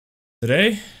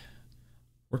Today,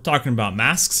 we're talking about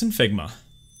masks in Figma.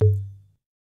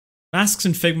 Masks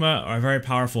in Figma are a very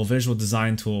powerful visual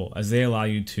design tool as they allow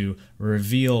you to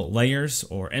reveal layers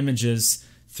or images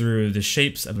through the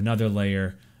shapes of another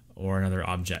layer or another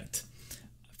object.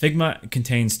 Figma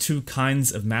contains two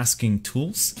kinds of masking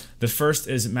tools. The first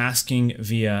is masking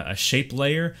via a shape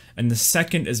layer, and the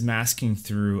second is masking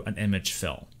through an image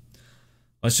fill.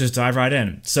 Let's just dive right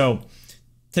in. So,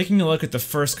 taking a look at the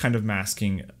first kind of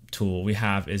masking tool we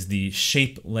have is the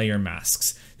shape layer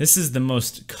masks. This is the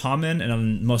most common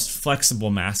and most flexible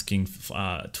masking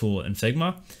tool in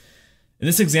Figma. In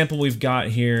this example, we've got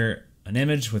here an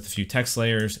image with a few text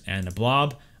layers and a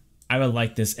blob. I would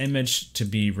like this image to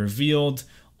be revealed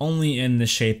only in the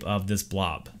shape of this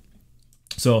blob.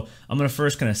 So I'm going to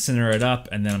first kind of center it up,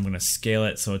 and then I'm going to scale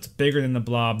it so it's bigger than the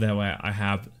blob. That way I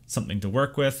have something to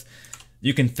work with.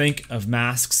 You can think of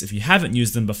masks, if you haven't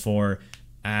used them before,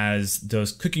 as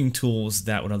those cooking tools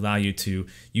that would allow you to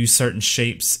use certain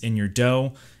shapes in your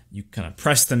dough. You kind of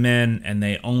press them in and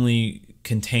they only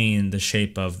contain the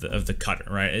shape of the cutter,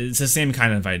 right? It's the same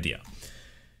kind of idea.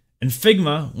 In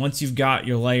Figma, once you've got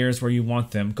your layers where you want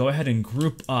them, go ahead and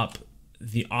group up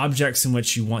the objects in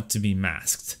which you want to be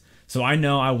masked. So I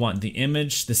know I want the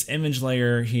image, this image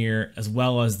layer here, as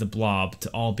well as the blob to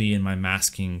all be in my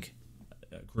masking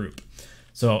group.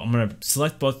 So I'm going to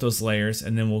select both those layers,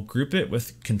 and then we'll group it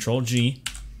with Control G,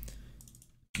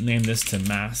 name this to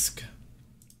mask.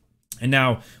 And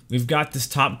now we've got this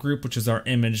top group, which is our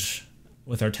image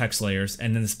with our text layers,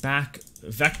 and then this back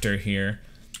vector here,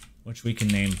 which we can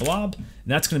name blob, and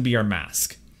that's going to be our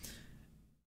mask.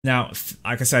 Now,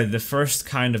 like I said, the first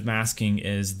kind of masking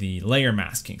is the layer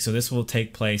masking. So this will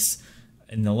take place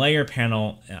in the layer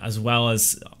panel as well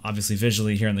as obviously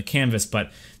visually here on the canvas,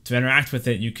 but to interact with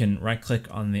it, you can right-click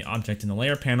on the object in the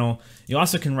layer panel. You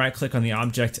also can right-click on the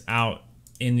object out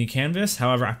in the canvas.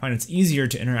 However, I find it's easier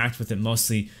to interact with it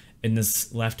mostly in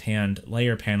this left-hand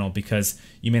layer panel because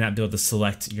you may not be able to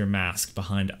select your mask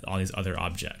behind all these other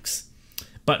objects.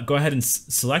 But go ahead and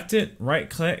select it,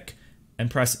 right-click,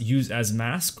 and press Use as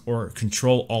Mask or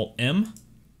Control-Alt-M.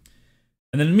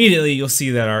 And then immediately you'll see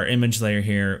that our image layer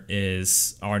here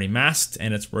is already masked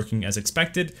and it's working as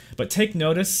expected. But take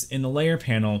notice in the layer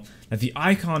panel that the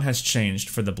icon has changed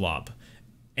for the blob.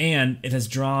 And it has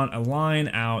drawn a line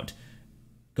out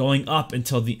going up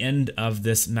until the end of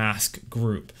this mask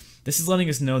group. This is letting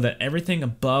us know that everything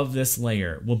above this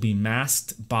layer will be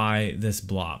masked by this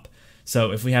blob.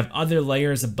 So if we have other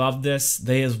layers above this,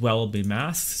 they as well will be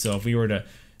masked. So if we were to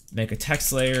make a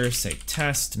text layer, say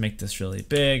test, make this really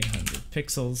big, 100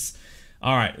 pixels.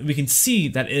 All right, we can see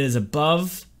that it is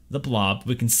above the blob.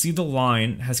 We can see the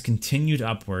line has continued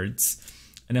upwards.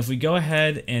 And if we go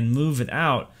ahead and move it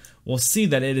out, we'll see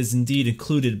that it is indeed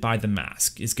included by the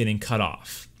mask. It's getting cut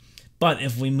off. But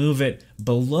if we move it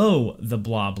below the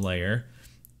blob layer,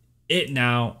 it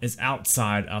now is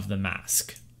outside of the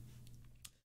mask.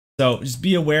 So just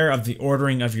be aware of the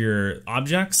ordering of your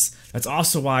objects. That's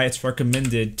also why it's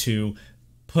recommended to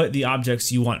put the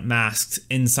objects you want masked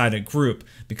inside a group,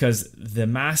 because the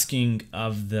masking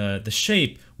of the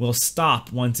shape will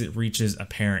stop once it reaches a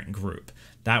parent group.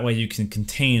 That way you can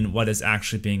contain what is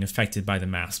actually being affected by the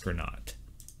mask or not.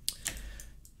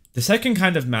 The second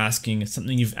kind of masking is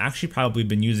something you've actually probably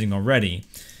been using already,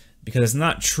 because it's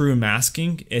not true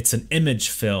masking, it's an image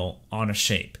fill on a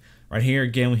shape. Right here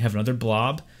again we have another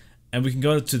blob. And we can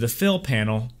go to the fill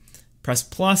panel, press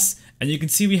plus, and you can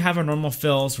see we have our normal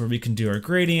fills where we can do our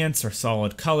gradients, our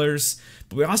solid colors,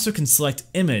 but we also can select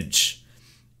image.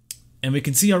 And we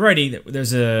can see already that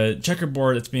there's a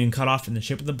checkerboard that's being cut off in the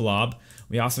shape of the blob.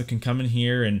 We also can come in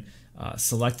here and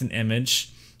select an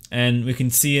image, and we can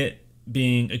see it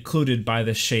being included by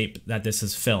the shape that this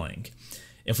is filling.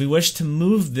 If we wish to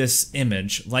move this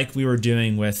image, like we were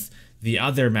doing with the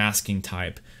other masking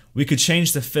type, we could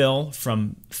change the fill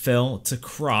from fill to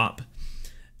crop,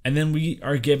 and then we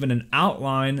are given an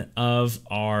outline of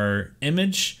our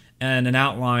image and an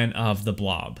outline of the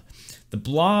blob. The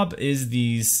blob is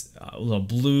these little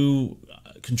blue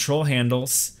control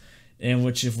handles in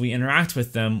which if we interact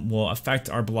with them will affect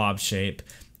our blob shape.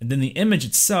 And then the image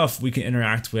itself we can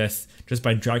interact with just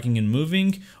by dragging and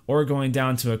moving or going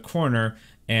down to a corner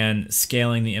and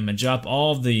scaling the image up.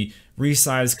 All of the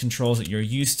resize controls that you're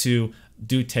used to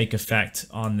do take effect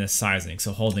on this sizing.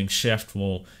 So holding shift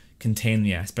will contain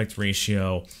the aspect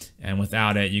ratio, and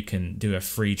without it you can do a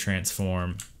free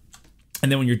transform.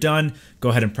 And then when you're done, go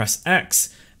ahead and press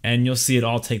X and you'll see it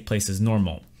all take place as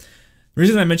normal. The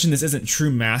reason I mentioned this isn't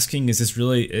true masking is this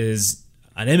really is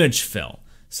an image fill.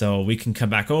 So we can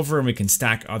come back over and we can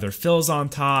stack other fills on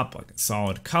top, like a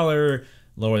solid color,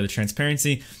 lower the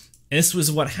transparency. This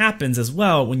was what happens as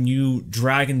well when you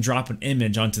drag and drop an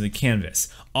image onto the canvas.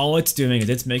 All it's doing is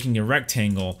it's making a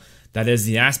rectangle that is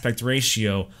the aspect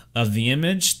ratio of the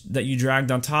image that you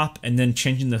dragged on top, and then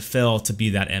changing the fill to be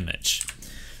that image.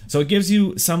 So it gives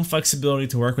you some flexibility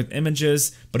to work with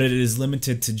images, but it is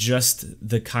limited to just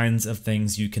the kinds of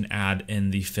things you can add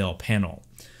in the fill panel.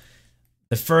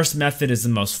 The first method is the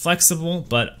most flexible,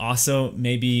 but also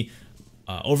maybe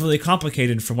overly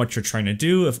complicated for what you're trying to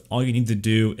do if all you need to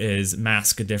do is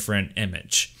mask a different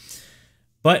image.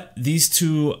 But these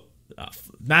two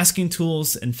masking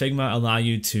tools in Figma allow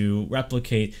you to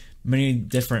replicate many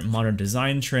different modern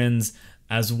design trends,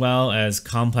 as well as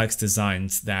complex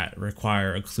designs that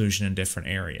require occlusion in different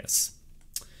areas.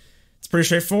 It's pretty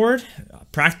straightforward.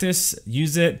 Practice,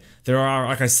 use it. There are,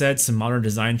 like I said, some modern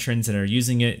design trends that are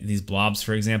using it. These blobs,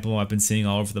 for example, I've been seeing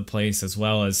all over the place, as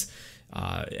well as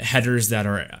headers that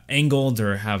are angled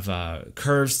or have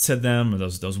curves to them, or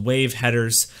those wave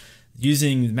headers.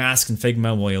 Using Mask in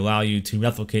Figma will allow you to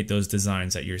replicate those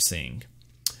designs that you're seeing.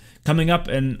 Coming up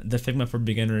in the Figma for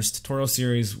Beginners tutorial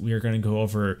series, we are going to go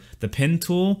over the pin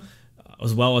tool,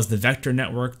 as well as the vector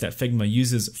network that Figma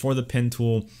uses for the pin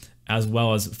tool, as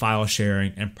well as file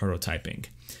sharing and prototyping.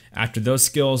 After those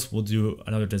skills, we'll do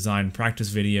another design practice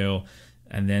video,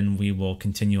 and then we will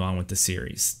continue on with the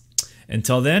series.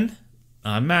 Until then,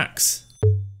 I'm Max.